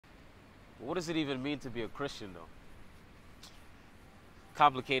What does it even mean to be a Christian, though?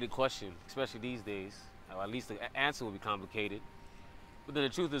 Complicated question, especially these days. Or at least the answer will be complicated. But then the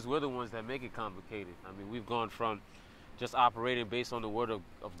truth is, we're the ones that make it complicated. I mean, we've gone from just operating based on the word of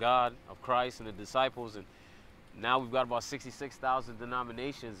God, of Christ, and the disciples, and now we've got about 66,000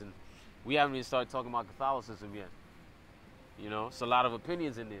 denominations, and we haven't even started talking about Catholicism yet. You know, it's a lot of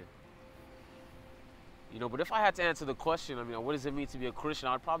opinions in there. You know, but if I had to answer the question, I mean, what does it mean to be a Christian?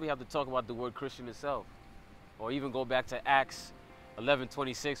 I'd probably have to talk about the word Christian itself. Or even go back to Acts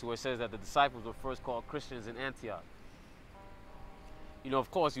 11:26, where it says that the disciples were first called Christians in Antioch. You know,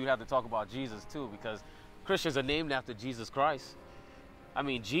 of course, you'd have to talk about Jesus too, because Christians are named after Jesus Christ. I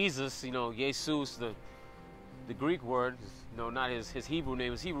mean, Jesus, you know, Jesus, the Greek word, you know, not his Hebrew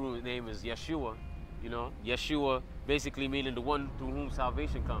name. His Hebrew name is Yeshua. You know, Yeshua basically meaning the one through whom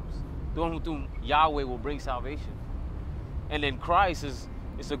salvation comes. The one through whom Yahweh will bring salvation. And then Christ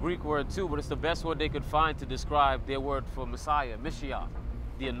it's a Greek word too, but it's the best word they could find to describe their word for Messiah, Mashiach,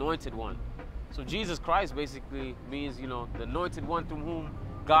 the anointed one. So Jesus Christ basically means, you know, the anointed one through whom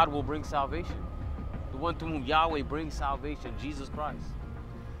God will bring salvation. The one through whom Yahweh brings salvation, Jesus Christ.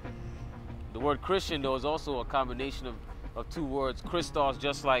 The word Christian, though, is also a combination of two words, Christos,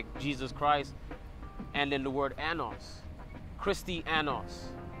 just like Jesus Christ, and then the word anos, Christi anos,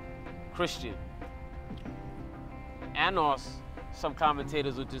 Christian. Anos, some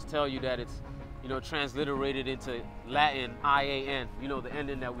commentators will just tell you that it's, you know, transliterated into Latin I-A-N, you know, the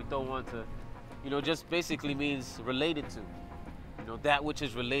ending that we throw on to, you know, just basically means related to, you know, that which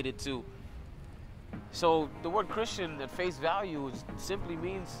is related to. So the word Christian at face value simply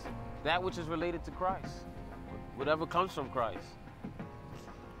means that which is related to Christ, whatever comes from Christ.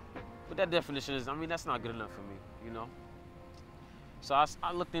 But that definition is, I mean, that's not good enough for me, you know. So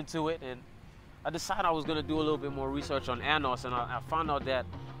I looked into it, and I decided I was going to do a little bit more research on anos, and I found out that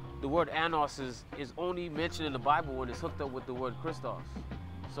the word anos is only mentioned in the Bible when it's hooked up with the word Christos.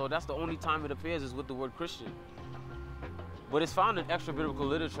 So that's the only time it appears is with the word Christian. But it's found in extra biblical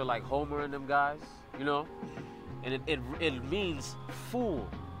literature like Homer and them guys, you know, and it means fool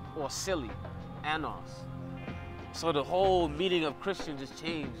or silly, anos. So the whole meaning of Christian just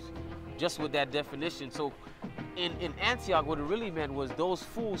changed just with that definition. So in Antioch, what it really meant was those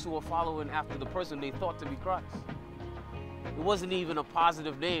fools who were following after the person they thought to be Christ. It wasn't even a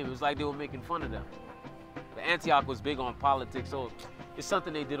positive name. It was like they were making fun of them. But Antioch was big on politics, so it's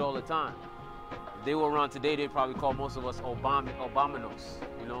something they did all the time. If they were around today, they'd probably call most of us Obamanos,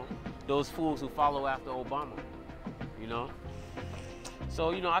 you know, those fools who follow after Obama, you know.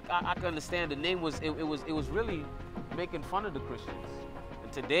 So, you know, I can understand the name was, it was really making fun of the Christians.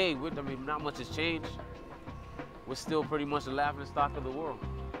 And today, I mean, not much has changed. We're still pretty much the laughing stock of the world.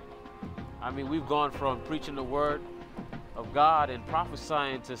 I mean, we've gone from preaching the word of God and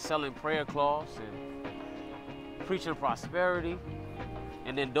prophesying to selling prayer cloths and preaching prosperity.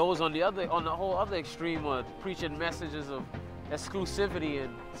 And then those on the whole other extreme are preaching messages of exclusivity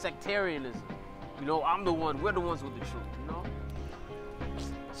and sectarianism. You know, we're the ones with the truth, you know?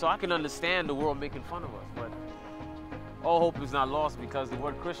 So I can understand the world making fun of us, but all hope is not lost because the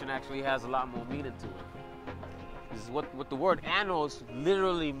word Christian actually has a lot more meaning to it. This is what the word anos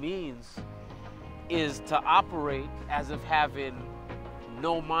literally means is to operate as if having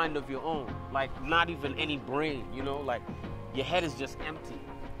no mind of your own, like not even any brain, you know, like your head is just empty.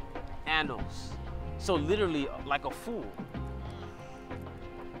 Anos. So literally like a fool.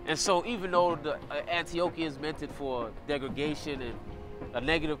 And so even though the Antiochians meant it for degradation and a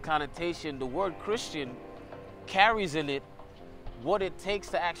negative connotation, the word Christian carries in it what it takes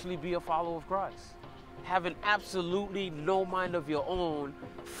to actually be a follower of Christ. Having absolutely no mind of your own,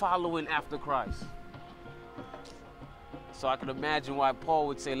 following after Christ. So I can imagine why Paul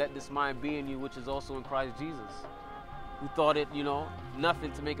would say, let this mind be in you, which is also in Christ Jesus. Who thought it, you know,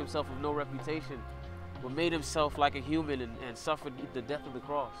 nothing to make himself of no reputation, but made himself like a human and suffered the death of the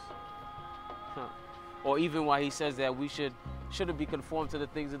cross. Or even why he says that we shouldn't be conformed to the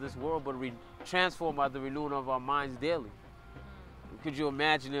things of this world, but transformed by the renewing of our minds daily. Could you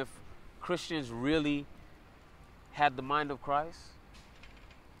imagine if Christians really had the mind of Christ?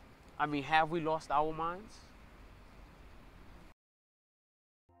 I mean, have we lost our minds?